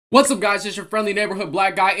What's up, guys? It's your friendly neighborhood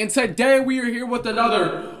black guy, and today we are here with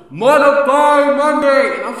another Motherfucking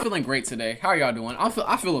Monday. And I'm feeling great today. How are y'all doing?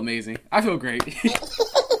 I feel amazing. I feel great.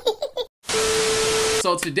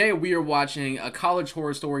 So today we are watching A College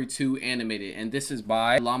Horror Story 2 animated, and this is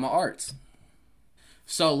by Llama Arts.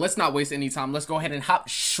 So let's not waste any time. Let's go ahead and hop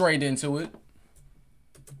straight into it.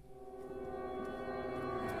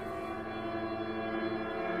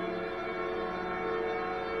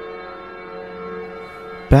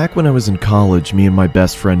 Back when I was in college, me and my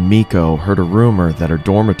best friend Miko heard a rumor that our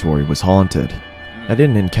dormitory was haunted. I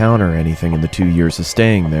didn't encounter anything in the 2 years of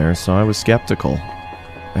staying there, so I was skeptical.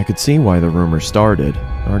 I could see why the rumor started.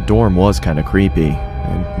 Our dorm was kinda creepy,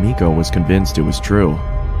 and Miko was convinced it was true.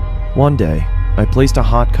 One day, I placed a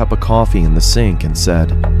hot cup of coffee in the sink and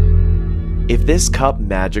said, "If this cup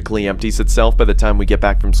magically empties itself by the time we get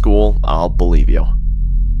back from school, I'll believe you.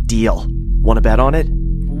 Deal. Wanna bet on it?"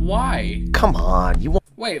 Why? Come on, you won't.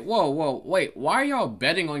 Wait, whoa, wait. Why are y'all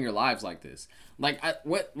betting on your lives like this? Like,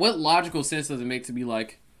 what logical sense does it make to be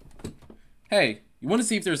like, hey, you want to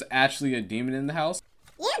see if there's actually a demon in the house?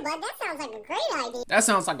 Yeah, bud, that sounds like a great idea. That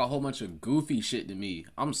sounds like a whole bunch of goofy shit to me.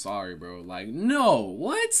 I'm sorry, bro. Like, no,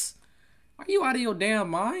 what? Are you out of your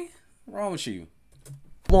damn mind? What's wrong with you?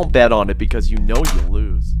 Won't bet on it because you know you'll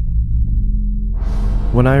lose.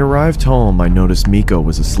 When I arrived home, I noticed Miko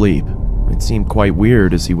was asleep. It seemed quite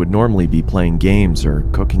weird as he would normally be playing games or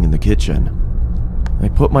cooking in the kitchen. I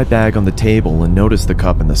put my bag on the table and noticed the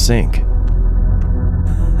cup in the sink.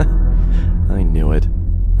 I knew it,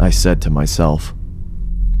 I said to myself.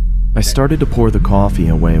 I started to pour the coffee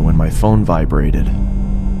away when my phone vibrated.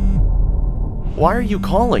 "Why are you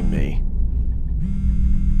calling me?"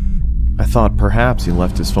 I thought perhaps he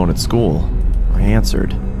left his phone at school. I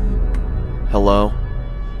answered. "Hello?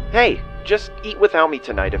 Hey, just eat without me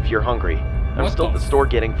tonight if you're hungry. I'm still at the store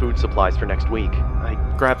getting food supplies for next week. I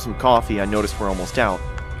grabbed some coffee. I noticed we're almost out.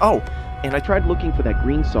 Oh, and I tried looking for that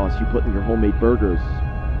green sauce you put in your homemade burgers.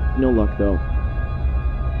 No luck, though."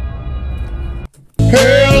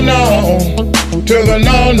 Hell no, to the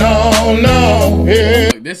no, yeah.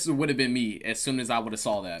 Look, this would have been me as soon as I would have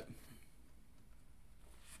saw that.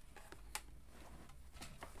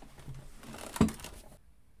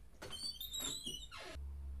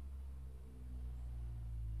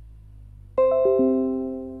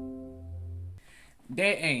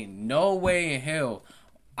 There ain't no way in hell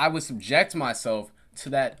I would subject myself to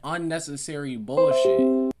that unnecessary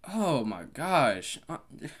bullshit. Oh my gosh.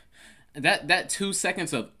 That 2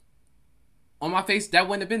 seconds of on my face, that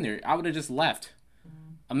wouldn't have been there. I would have just left.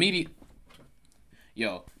 Immediate.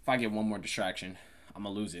 Yo, if I get one more distraction, I'm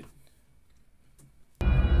gonna lose it.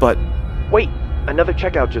 But, wait, another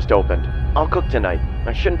checkout just opened. I'll cook tonight.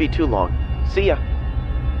 I shouldn't be too long. See ya.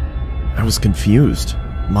 I was confused.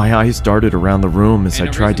 My eyes darted around the room as I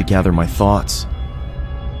tried to gather my thoughts.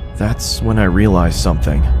 That's when I realized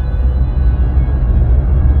something.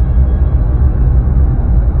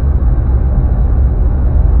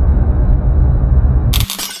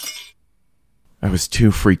 I was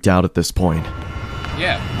too freaked out at this point.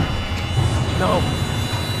 Yeah. No.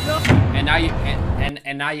 And now you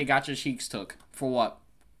and now you got your cheeks took. For what?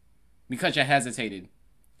 Because you hesitated.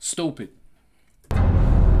 Stupid.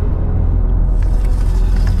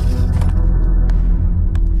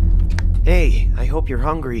 Hey, I hope you're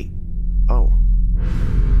hungry. Oh.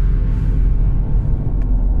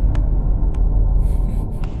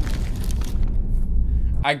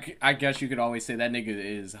 I guess you could always say that nigga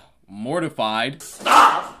is mortified.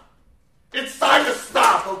 Stop! It's time to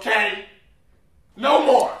stop, okay? No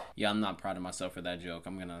more! Yeah, I'm not proud of myself for that joke.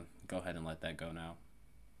 I'm gonna go ahead and let that go now.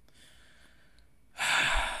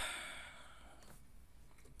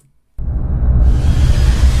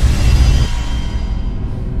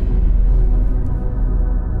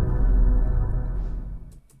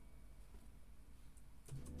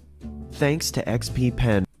 Thanks to XP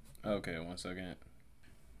Pen. Okay, 1 second.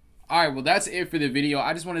 Alright, well that's it for the video.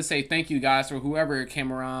 I just want to say thank you guys for whoever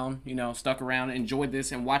came around, you know, stuck around, enjoyed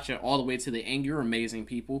this, and watched it all the way to the end. You're amazing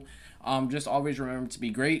people. Just always remember to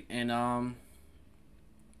be great, and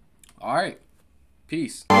alright.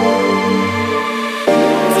 Peace.